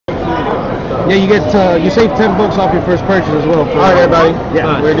Yeah, you save $10 off your first purchase as well. All right, everybody.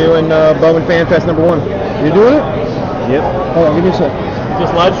 Yeah. We're doing Bowman Fanfest #1. You're doing it? Yep. Hold on, give me a sec.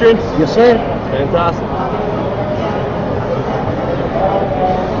 Just live stream? Yes, sir. Fantastic.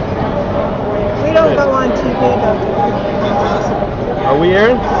 We don't go on TV though. Are we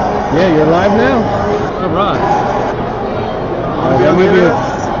airing? Yeah, you're live now. All right. I'm with you.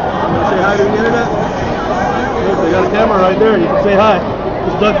 Say hi to the internet. Look, they got a camera right there. You can say hi.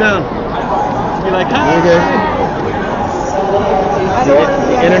 Just duck down. Be like, hi. Okay. I don't want to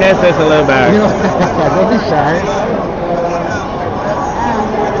see Internet says hello back. Don't be shy.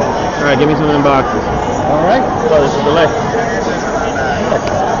 All right, give me some of them boxes. All right. Oh, there's a delay.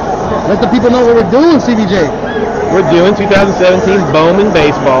 Let the people know what we're doing, CBJ. We're doing 2017 Bowman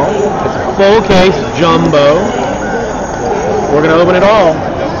baseball. It's a full case jumbo. We're gonna open it all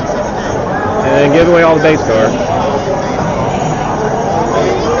and give away all the base cards.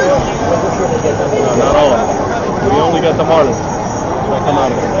 No, not all of them. We only got the Marlins. That come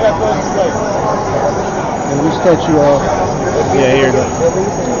out of it. And we start you off. Yeah, here you go.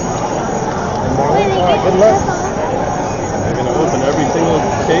 Good luck. They're gonna open every single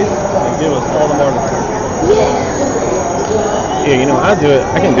case and give us all the Marlins cards. Yeah, you know, I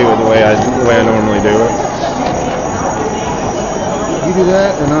can do it the way I normally do it. You do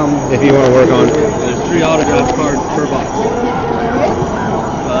that, and If you want to work on. There's 3 autograph cards per box.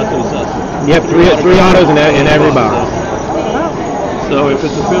 That's what it says. You have three autos in every box. So if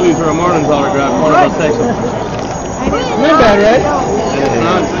it's a Phillies or a Marlins autograph, one of us takes them. not bad, right? And it's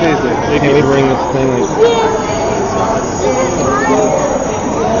not basic. Can we bring this thing?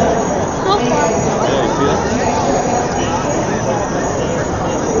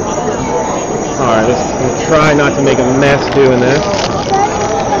 Alright, let's try not to make a mess doing this.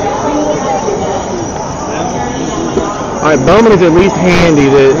 Alright, Bowman is at least handy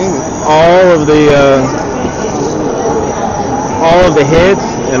that all of the hits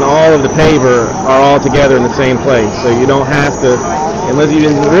and all of the paper are all together in the same place. So you don't have to, unless you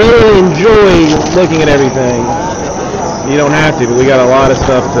really enjoy looking at everything, you don't have to, but we got a lot of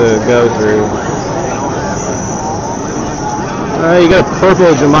stuff to go through. You got a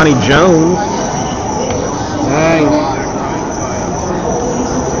purple Jomani Jones. Nice.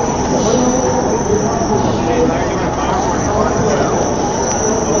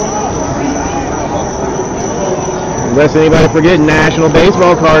 Unless anybody forget, National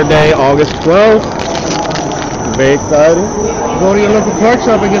Baseball Card Day, August 12th. Very exciting. Go to your local card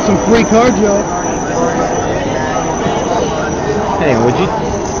shop and get some free cards, y'all. Hang on, would you?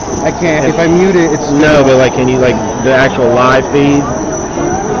 I can't. If I mute it, it's No, but like, can you like the actual live feed?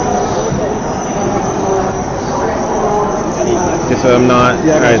 Just so I'm not.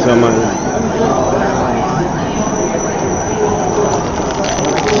 Yeah, All right, so I'm not.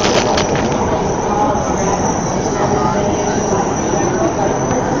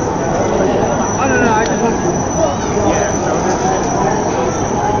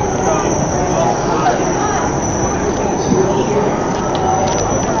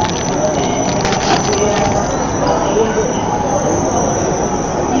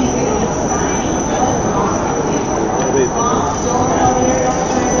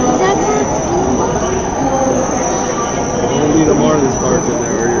 Only the Marlins cards in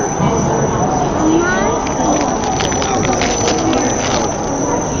there are yours.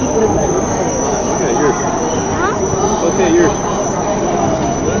 Okay, yours. Okay, yours.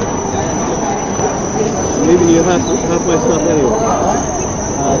 I'm leaving you half my stuff anyway.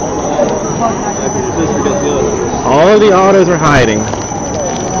 After your sister got the other. All of the autos are hiding.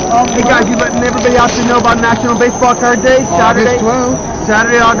 Hey guys, you letting everybody out to know about National Baseball Card Day, Saturday,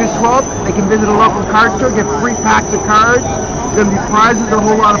 August 12th. They can visit a local card store, get free packs of cards. It's going to be prizes, a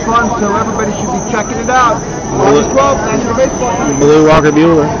whole lot of fun, so everybody should be checking it out. August 12th, National Baseball Card Day. Blue Walker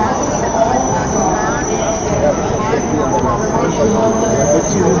Bueller.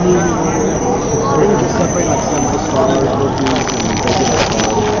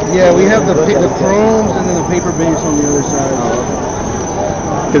 Yeah, we have the chromes and then the paper base on the other side.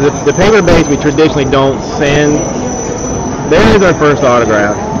 Because the paper base we traditionally don't send. There is our first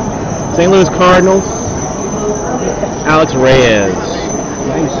autograph. St. Louis Cardinals, Alex Reyes.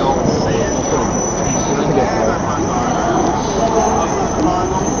 Nice.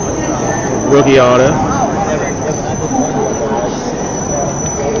 Rookie auto.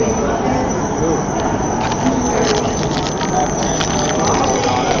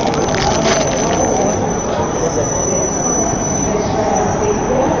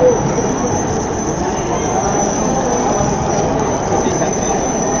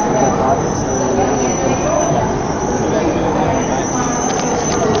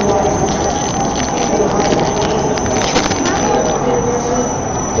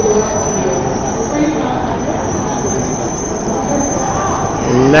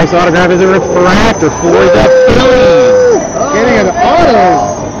 Next autograph is a refractor for the Phillies. Getting an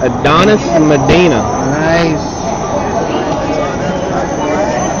auto. Adonis Medina. Nice.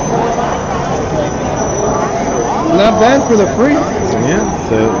 Not bad for the free. Yeah,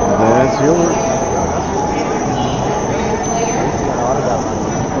 so that's yours.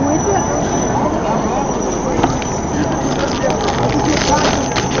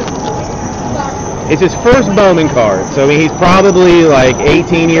 It's his first Bowman card, so I mean, he's probably like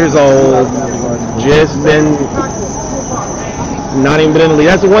 18 years old, just been, not even been in the league.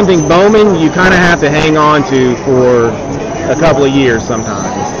 That's the one thing, Bowman, you kind of have to hang on to for a couple of years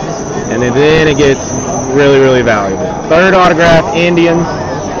sometimes, and then it gets really, really valuable. Third autograph, Indians,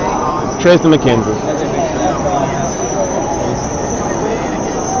 Tristan McKenzie.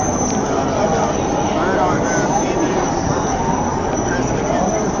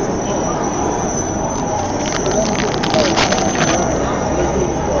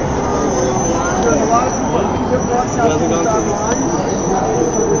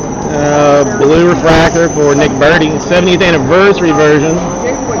 Blue refractor for Nick Birdie, 70th anniversary version,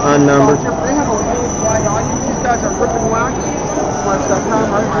 unnumbered.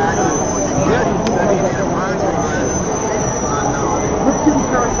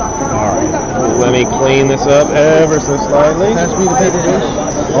 Alright, let me clean this up ever so slightly. Pass me the paper base.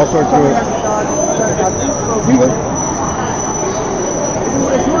 I'll sort through it.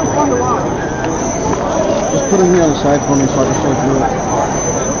 Just put them here on the side for me so I can sort through it.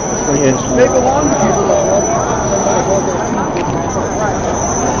 They belong to people that love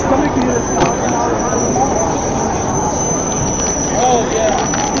somebody can do this. Oh, yeah.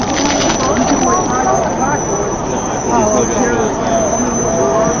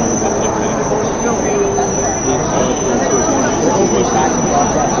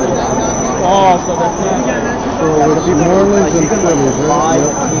 Oh, so that's so it's Marlins and Phillies, right?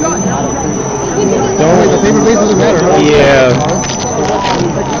 Don't the paper base doesn't matter, right? Yeah.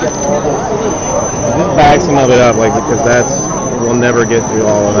 Just bag some of it up, like, because we'll never get through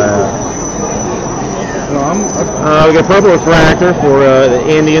all of that. No, We got purple refractor for the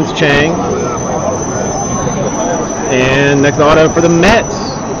Indians, Chang. And next auto for the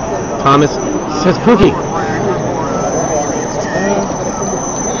Mets, Thomas Sespuki.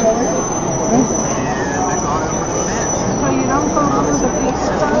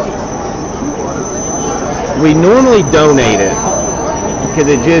 We normally donate it because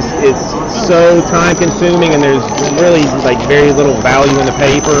it's so time consuming and there's really like very little value in the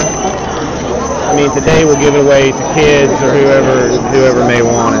paper. I mean, today we'll give it away to kids or whoever may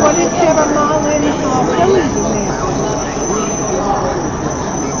want it. What did you have a mall in Phillies in there?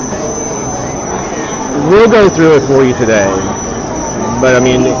 We'll go through it for you today. But I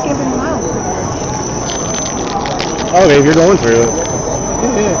mean, He's giving them out. okay, if you're going through it.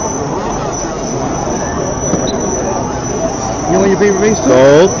 Yeah. You want your paper base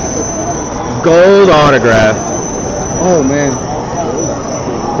too? Gold autograph. Oh man.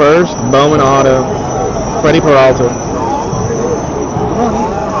 First Bowman auto, Freddie Peralta.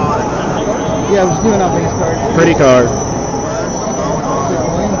 Yeah, I was doing out base card. Pretty card.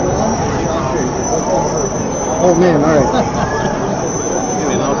 Oh man, all right.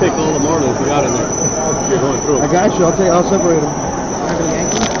 I'll take all the Marlins we got in there. You're going through. I got you. I'll separate them.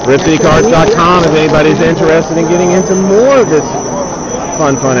 RipCityCards.com if anybody's interested in getting into more of this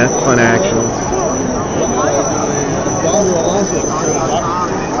fun action.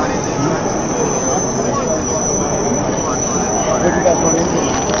 What you guys run into?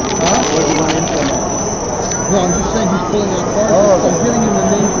 Huh? What you run into? No, I'm just saying he's pulling out cards. Oh, I'm giving him the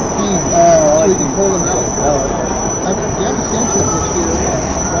names of teams so he can pull them out. You have a central this year.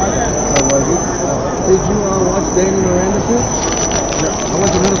 Did you watch Danny Miranda's hit? No. I went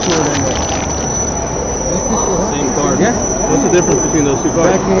to middle school then. Same card. Yeah. What's the difference between those two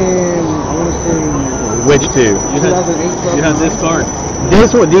cards? Back in, I want to say, Which two? You had this card.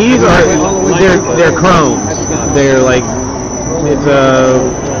 These are they're chromes. They're like it's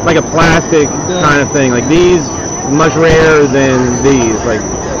like a plastic kind of thing. Like these much rarer than these. Like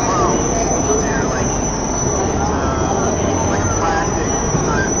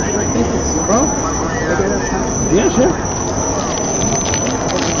yeah, sure.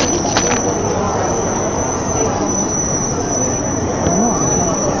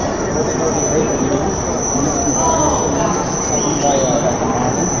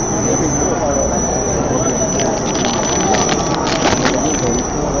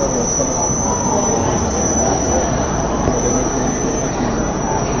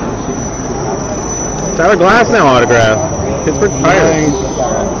 Tyler Glasnow autograph. Pittsburgh Pirates.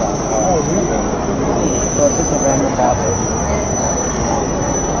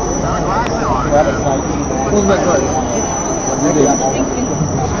 Close that card.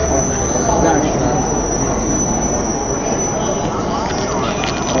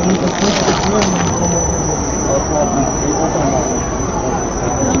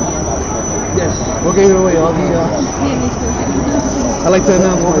 Yes. We'll give it away. I'll be, I like to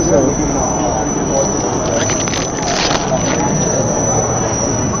announce myself.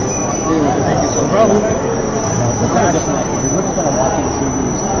 No problem.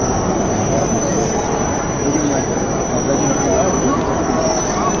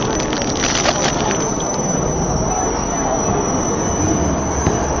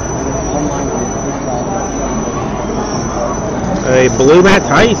 A blue Matt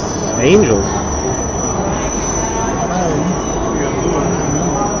Tice, Angels.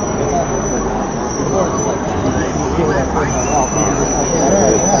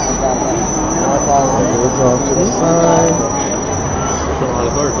 Off to the side.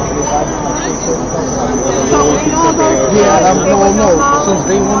 Yeah, no. Since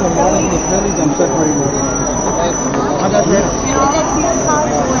they won the Marlins and the Phillies, I'm separating them. I got that.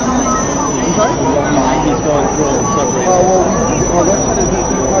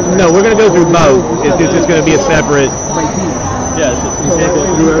 No, we're going to go through both. It's just going to be a separate. Yeah, it's just you can't go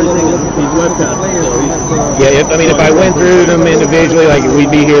through everything. He's webcasting, so he's... Yeah, if I went through them individually, like we'd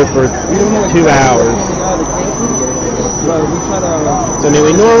be here for 2 hours. So I mean,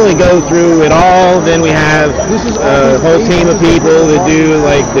 we normally go through it all. Then we have a whole team of people that do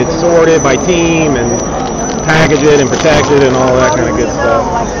like it's sorted by team and package it and protect it and all that kind of good stuff.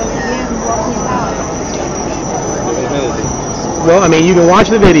 Well, I mean, you can watch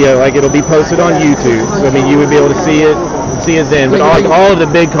the video, like it'll be posted on YouTube. So I mean, you would be able to see it then. But all of the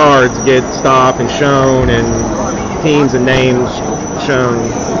big cards get stopped and shown, and teams and names shown.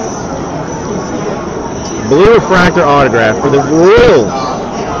 Blue refractor autograph for the Royals.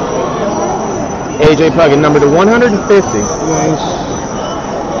 AJ Puckett, number to 150. Nice.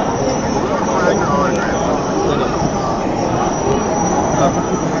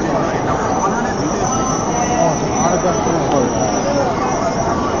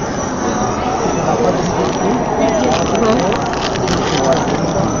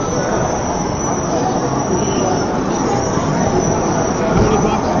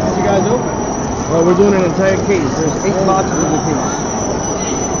 Well, we're doing an entire case. There's 8 boxes in the case.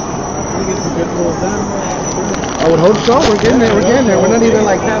 I would hope so. We're getting there. We're not even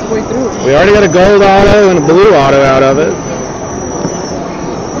like halfway through. We already got a gold auto and a blue auto out of it.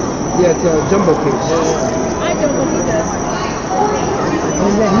 Yeah, it's a jumbo case. I don't believe that.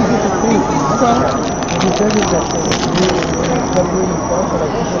 And then he gets a free. Okay. He says that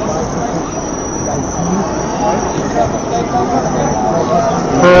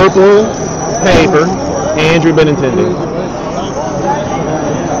Purple paper, Andrew Benintendi.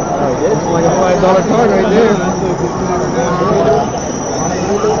 It's like a $5 card right there.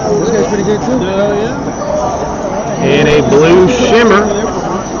 This guy's pretty good too. Yeah. And a blue shimmer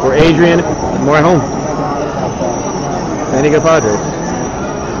for Adrian Morejon. San Diego Padres.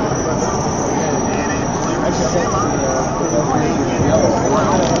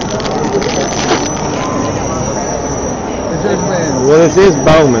 Well, this is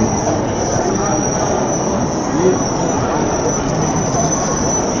Bowman.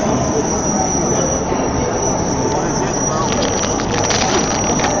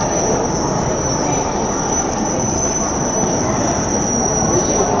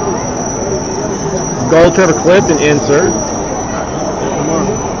 Gold Trevor Clifton insert.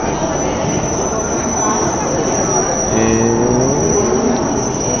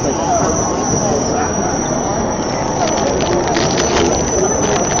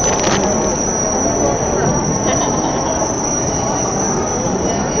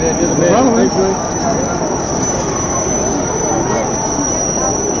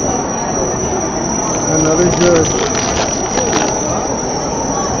 Another judge.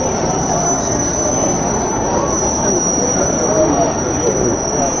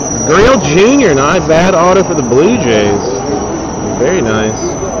 Grill Jr., not bad auto for the Blue Jays. Very nice.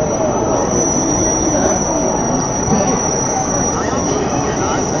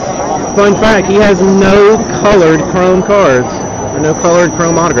 Fun fact, he has no colored chrome cards, or no colored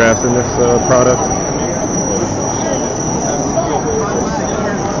chrome autographs in this product.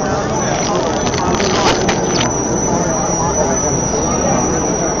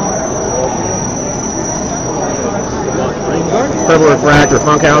 Purple refractor,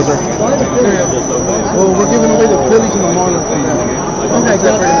 Funkhauser. Well, we're giving away the Phillies and the Marlins.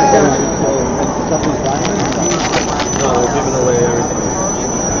 No, we're giving away everything.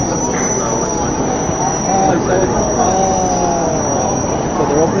 So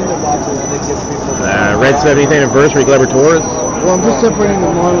they're opening the boxes and they give 70th anniversary Glover Taurus. Well, I'm just separating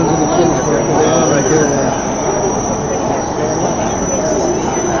the Marlins and the Phillies part. Right there.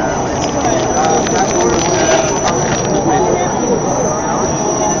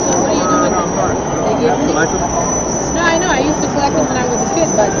 No, I know. I used to collect them when I was a kid,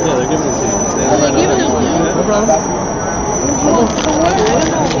 but Yeah, they're giving them to you. they're giving them. No problem. Well, for what? I don't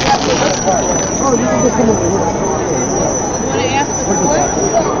know. Oh, you can just come over here. You want to ask for what?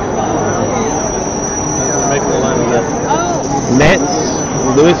 Make the line on that. Oh. Mets,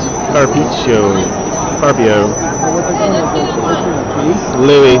 Luis Carpio.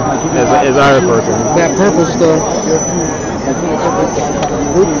 Louis, as I refer to him. That purple stuff.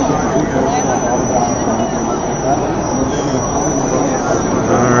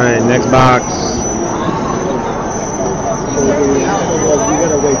 All right, next box. You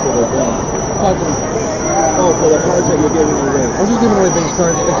gotta wait till they're done. Oh, for the cards that you're giving away. I'm just giving away base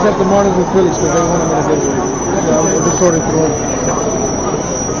cards, except the Marlins and Phillies, because they want them in a big way. So I'm just sorting through them.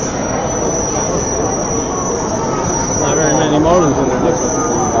 Not very many Marlins in there.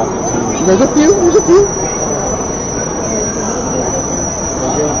 There's a few. There's a few.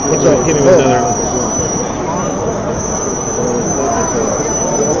 What's up? Hit me with another.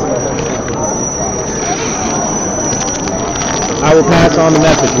 I will pass on the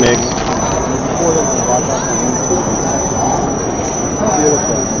message, Mix.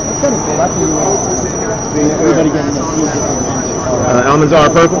 Almanzar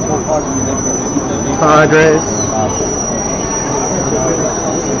purple. Padres.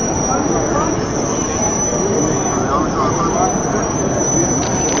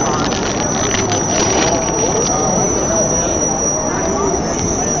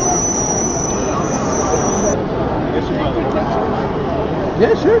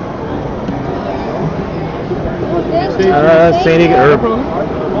 Yeah, sure. San Diego,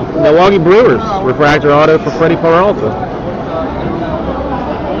 Milwaukee Brewers refractor auto for Freddie Peralta.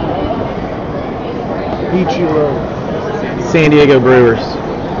 Ichiro. San Diego Brewers,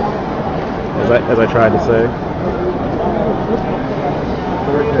 as I tried to say.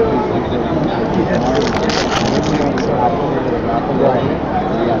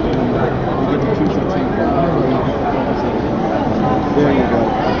 There you go.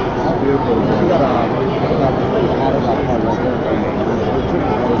 Beautiful.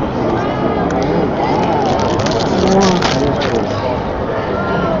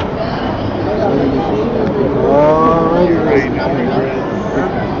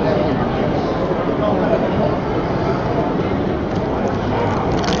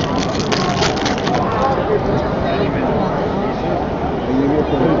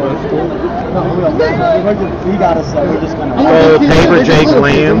 He got us set. We're just gonna. Oh, paper Jake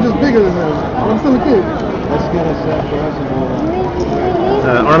Lamb. I'm just bigger than him. I'm still a kid. Let's get us set for us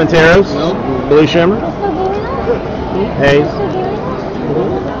and Armenteros, Blue Shimmer. Hayes.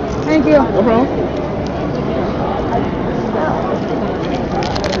 Thank you. No problem.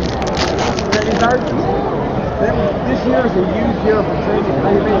 This year is a huge year for training.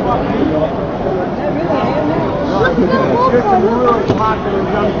 There's some really popular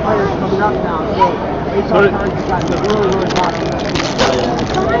young players coming up now. So baseball cards have gotten really popular.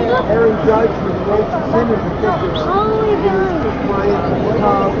 Aaron Judge from Rose Simmons in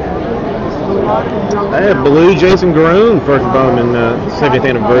I have blue Jason Groom, first Bowman 70th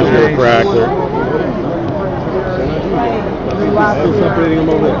anniversary refractor. Still separating them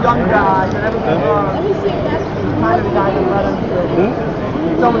over there. Young guys and everything. Kind of the guy that let him.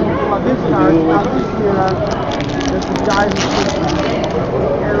 Someone about this card, not this year. There's some guys who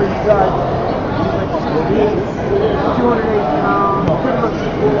Aaron Judge. He's like 208 pounds. Pretty much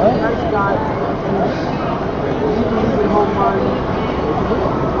nice guy. He can use it home run.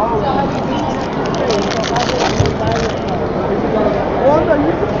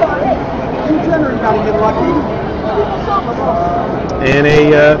 You generally got to get lucky. And a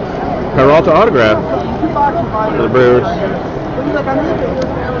Peralta autograph for the Brewers.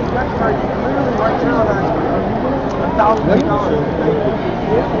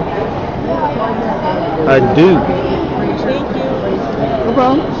 A Duke. No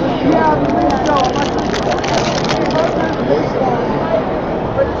problem.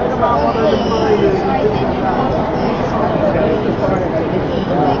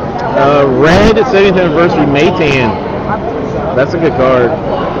 Red 70th anniversary Maytan. That's a good card.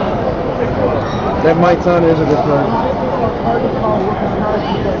 That Maitan is a good card.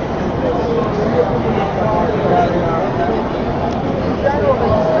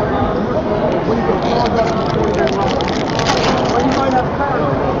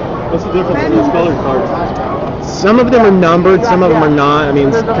 What's the difference in these colored cards? Some of them are numbered, some of them are not. I mean,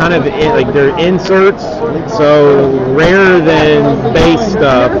 it's kind of like they're inserts, so rarer than base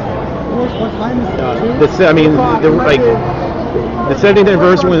stuff. The 70th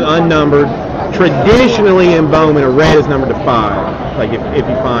anniversary was unnumbered. Traditionally in Bowman, a red is numbered to 5. Like if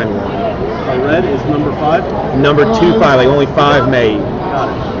you find one. A red is number 5? Number 2, 5, like only 5 made. Got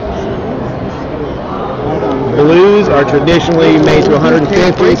it. Blues are traditionally made to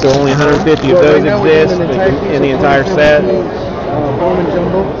 150, so only 150 of those exist in the entire set. Bowman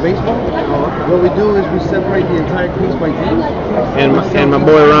Jumbo baseball. What we do is we separate the entire case by teams. And my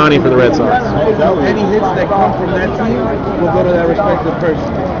boy Ronnie for the Red Sox. Any hits that come from that team will go to that respective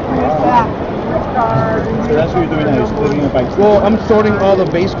person. So that's what you're doing now, splitting it by teams. Well, I'm sorting all the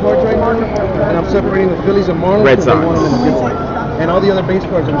base cards right now, and I'm separating the Phillies and Marlins. Red Sox. And all the other base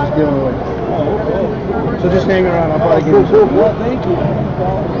cards I'm just giving away. So just hang around, I'll probably give you some. Thank you.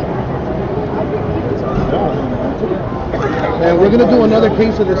 And we're going to do another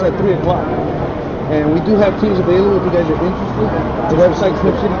case of this at 3 o'clock. And we do have teams available if you guys are interested. The website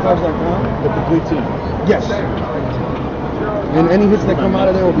snipcitycars.com. The complete team. Yes. And any hits that come out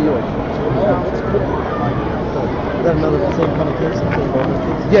of there will be yours. Got another same kind of case?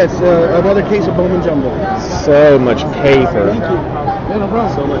 Yes, another case of Bowman Jumbo. So much paper. Thank you. Yeah, no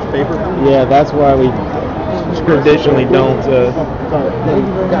problem. So much paper. Yeah, that's why we traditionally don't no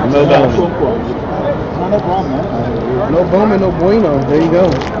Bowman. No problem, man. No Bowman, no bueno. There you go.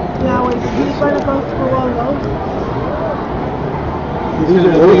 Now, is he going to go through all those?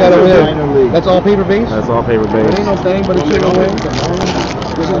 What we got over there? That's all paper base? That's all paper There based. ain't no thing but a chicken wing.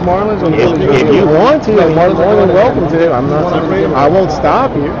 This is Marlins. If you want to, you're more than welcome to. I won't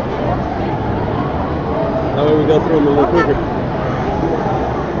stop you. That way we go through them a little quicker.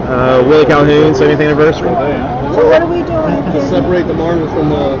 Willie Calhoun, 70th anniversary. So what are we doing? Separate the Marlins from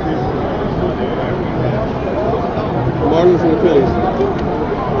the Marlins and the Phillies.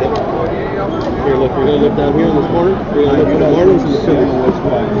 Here, look, you're going to look down here in this corner. You're going to look for the Marlins and the Phillies.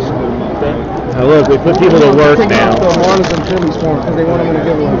 Now look, we put people to work now. The Marlins and Phillies for because they want them in a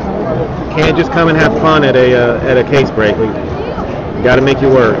giveaway. Can't just come and have fun at a case break. We got to make you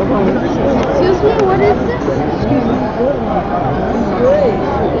work. Excuse me, what is this? Excuse me,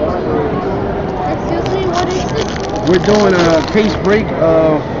 what is this? We're doing a case break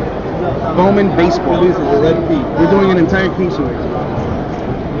of Bowman baseball. This is a red feet. We're doing an entire case of it.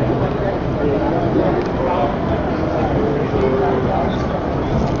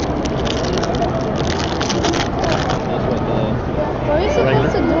 What are you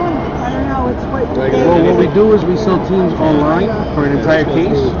supposed to do? I don't know, it's what Well, what we do is we sell teams online for an entire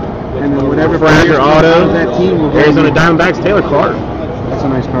case, and then whatever Fragger Auto, that team will go. Arizona Diamondbacks, Taylor Clark. That's a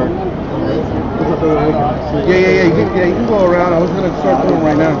nice card. Yeah. You can go around. I was gonna start doing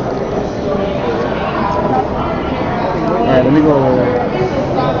right now. All right, let me go over there.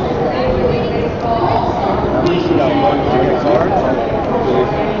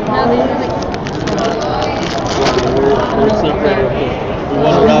 We're separated. We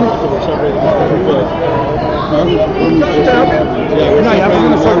want to wrap it, so we're separating the Marlins and the Phillies. Yeah, we're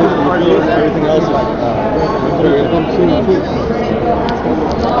separating the Marlins and the Phillies. Everything else is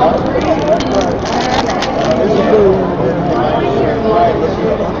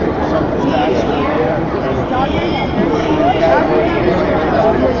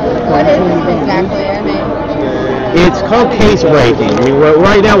What is this exactly? I mean, It's called case breaking. I mean,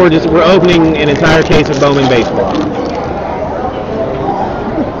 right now we're opening an entire case of Bowman baseball.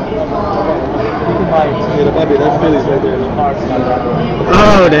 Yeah, Bobby, that's Phillies right there.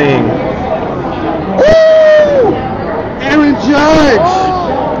 Oh dang! Woo! Aaron Judge,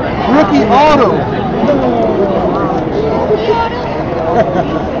 rookie auto.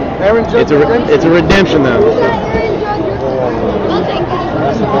 Aaron Judge. It's a redemption though.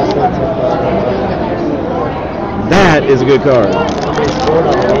 That is a good card.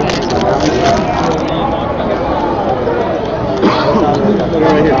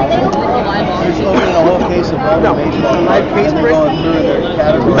 Right here. He's opening a whole case of Bowman baseball. Live case break.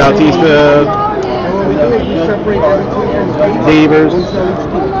 Bautista, We do is we separate every team from Devers. So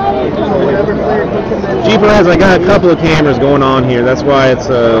whatever player puts in that. Jeeper has I got a couple of cameras going on here. That's why it's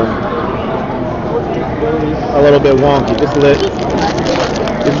a little bit wonky. Just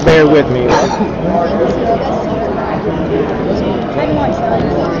bear with me.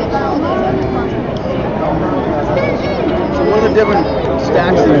 So what are the different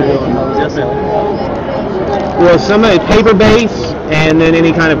stacks that you're doing? Well, some of it paper base, and then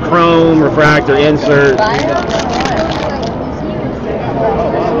any kind of chrome, refractor, insert. What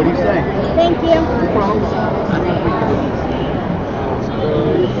do you say? thank you.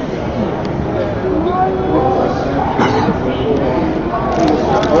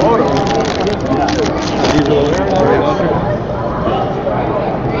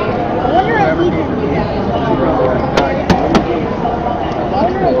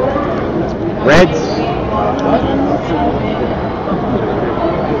 Reds.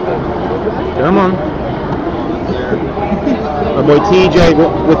 Come on. My boy TJ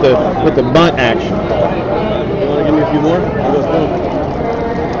with the bunt action. You want to give me a few more?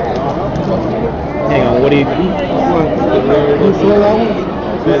 Hang on, what do you?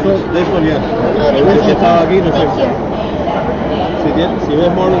 This one, yeah. Este estaba aquí, no sé. Si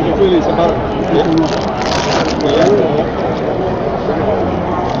ves Marlon que Philly, se para.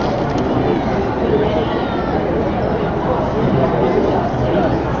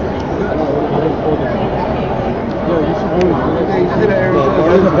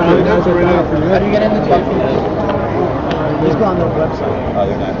 How do you get in the truck? Just go on their website. Oh,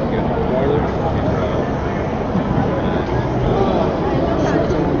 they're not good.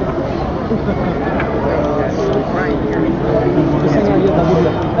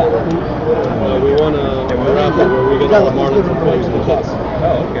 We want a raffle where we get all the Marlins and Phillies in the cuts.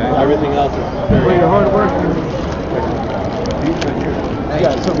 Oh, okay. Everything else is very hard work.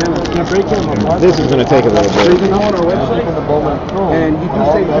 This is going to take a little So you bit. can go on our website and you do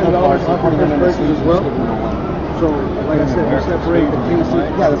save $10 on first purchase as well. So, like I said, we separate the cases.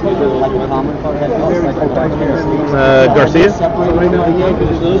 Yeah, that's like a common card. Garcia. So right now, the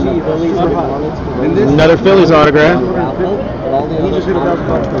Yankees is super hot. And this, Another Phillies autograph. he just hit a $1,000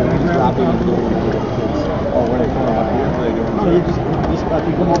 card. No, you just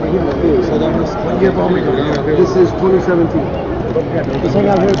come over here. So this is 2017. Just hang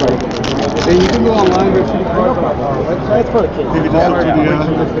out here, buddy. And you can go online or see cards on our website. It's for the kids.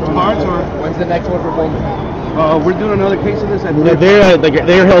 Cards or when's the next one for Bowman? We're doing another case of this at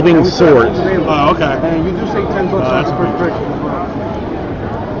They're helping sort. Oh, okay. And you do save $10 on the first purchase as well.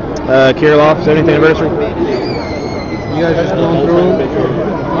 Kirilloff, 70th anniversary. You guys just going through them?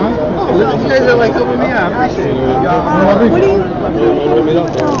 Oh, you guys are like helping me out. I appreciate it. What do you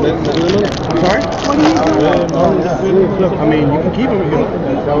Sorry? What do you do? I mean, you can keep them if you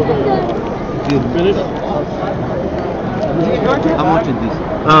How much is this?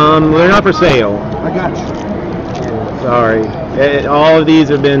 They're not for sale. I got you. Sorry. All of these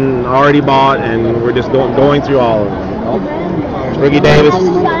have been already bought, and we're just going through all of them. Ricky Davis,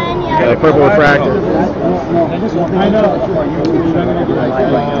 purple refractor. I know.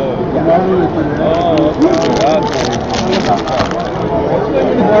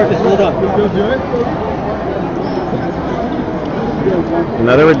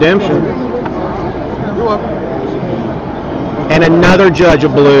 Another redemption. And another judge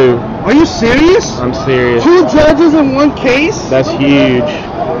of blue. Are you serious? I'm serious. 2 judges in one case? That's huge.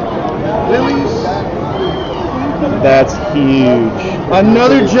 Phillies. That's huge.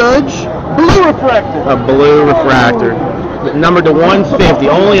 Another judge. Blue refractor. A blue refractor. Numbered to 150.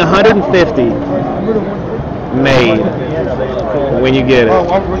 Only 150 made when you get it.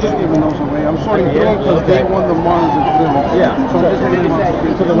 Oh, we're just giving those away. I'm sorting through them because they won the Marlins and Phillies. Yeah. So I'm just giving them out.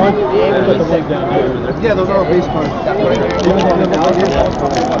 So the one? Yeah, those are all base cards.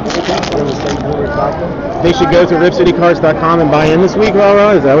 They should go to ripcitycards.com and buy in this week,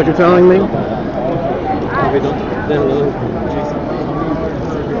 Rara? Is that what you're telling me? Yeah, they've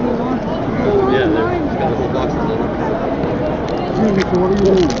got the whole box of them. What do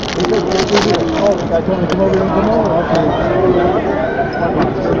you need? Oh, I told him to come over and come over.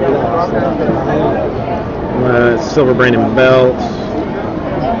 Silver Brandon belt.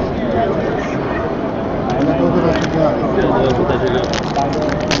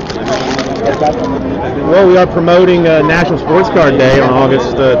 Well, we are promoting National Sports Card Day on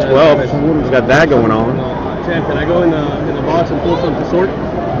August 12th. We've got that going on. Champ, can I go in the box and pull some to sort?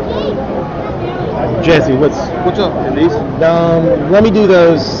 Jesse, what's up? In these? let me do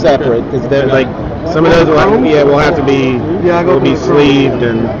those separate because they're like some of those will have to be will be sleeved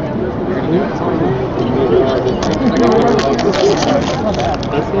and.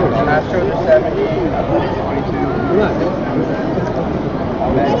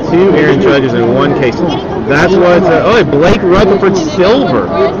 Two Aaron Judges in one case. That's what. Blake Rutherford silver.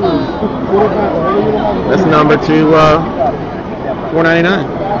 That's number to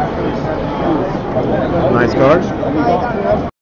 $4.99. Nice card.